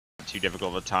too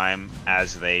difficult of a time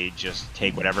as they just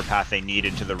take whatever path they need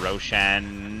into the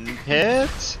Roshan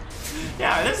pit.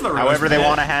 Yeah, this is the Roche However pit. they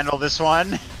want to handle this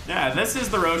one. Yeah, this is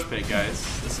the Roche pit,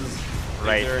 guys. This is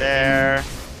right there.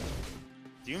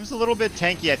 Doom's a little bit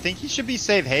tanky. I think he should be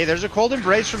safe. Hey, there's a cold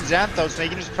embrace from Xanthos,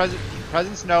 making his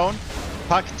presence known.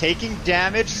 Puck taking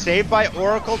damage, saved by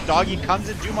Oracle. Doggy comes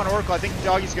in, Doom on Oracle. I think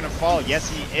Doggy's going to fall. Yes,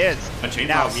 he is.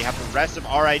 Now we have the rest of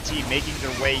RIT making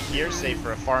their way here, save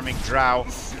for a farming drow.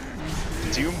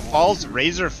 Doom falls,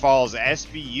 Razor falls,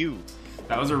 SBU.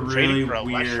 That was a really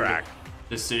weird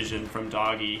decision from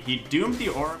Doggy. He doomed the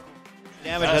Oracle.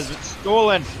 Damage has been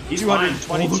stolen. He's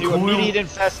 222 immediate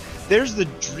infest. There's the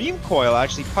Dream Coil,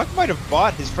 actually. Puck might have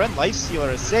bought his friend Lifestealer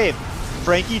a save.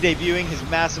 Frankie debuting his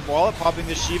massive wallet, popping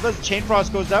the Shivas. Chain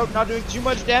Frost goes out, not doing too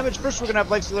much damage. First, we're going to have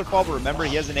Lifestealer fall, but remember,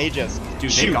 he has an Aegis.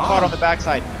 Dude, Shoot, caught on the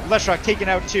backside. Leshrock taken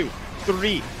out 2.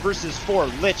 3 versus 4.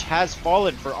 Lich has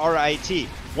fallen for RIT.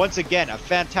 Once again, a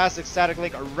fantastic static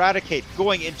link. Eradicate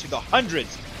going into the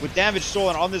hundreds with damage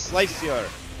stolen on this Lifestealer.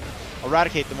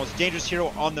 Eradicate, the most dangerous hero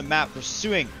on the map,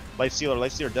 pursuing Lifestealer.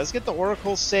 Lifestealer does get the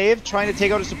Oracle save, trying to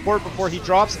take out his support before he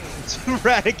drops.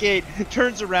 Eradicate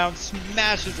turns around,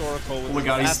 smashes Oracle. Oh my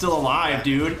god, he's still alive,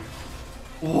 dude.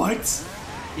 What?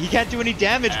 He can't do any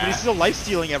damage, but he's still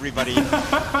lifestealing everybody.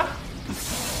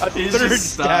 A third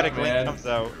static link comes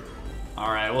out.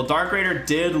 Alright, well, Dark Raider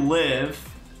did live.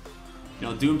 You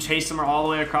know, Doom chased him all the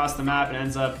way across the map and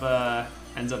ends up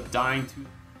dying to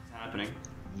what's happening.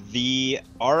 The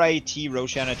RIT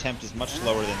Roshan attempt is much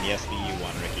slower than the SBU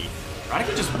one, Ricky.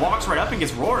 Eradicate just walks right up and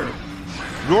gets roared.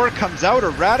 Roar comes out,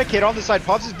 Eradicate on the side,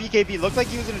 pops his BKB. Looked like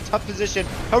he was in a tough position.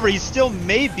 However, he still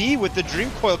may be with the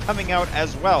Dream Coil coming out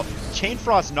as well. Chain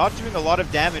Frost not doing a lot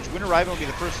of damage. Winter Rival will be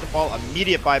the first to fall.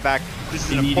 Immediate buyback. This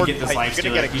is an important fight.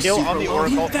 You're going to get a kill on the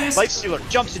Oracle. Lifestealer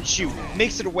jumps and shoots.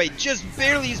 Makes it away. Just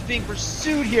barely is being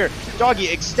pursued here. Doggy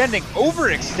extending,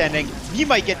 overextending. He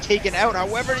might get taken out.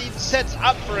 However, he sets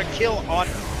up for a kill on...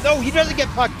 No, he doesn't get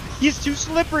pucked. He's too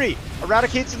slippery.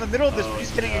 Eradicate's in the middle of this, but he's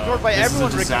getting ignored by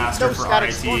everyone. Ricky, no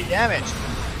static storm damage.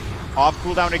 Off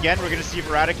cooldown again. We're going to see if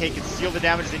Eradicate can steal the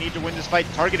damage they need to win this fight.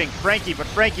 Targeting Frankie, but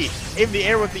Frankie in the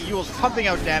air with the Yules, pumping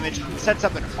out damage, sets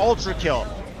up an ultra kill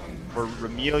for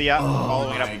Remelia,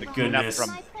 following it up with the cleanup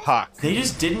from Puck. They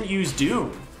just didn't use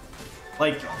Doom.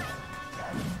 Like,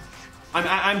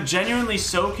 I'm genuinely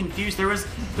so confused. There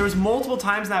was multiple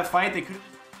times in that fight they could.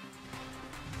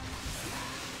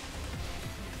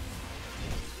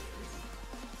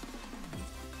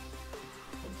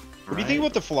 What do you think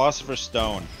about the Philosopher's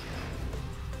Stone?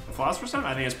 The Philosopher's Stone,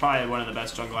 I think, is probably one of the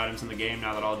best jungle items in the game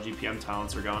now that all GPM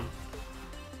talents are gone.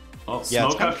 Oh, yeah,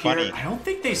 smoke up here. funny. I don't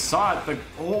think they saw it, but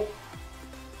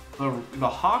the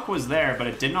Hawk was there, but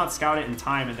it did not scout it in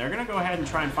time, and they're gonna go ahead and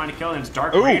try and find a kill. And it's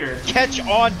Dark Raider. Catch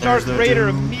on Dark Raider,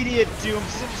 immediate Doom,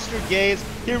 Sinister Gaze.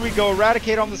 Here we go,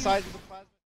 Eradicate on the side of the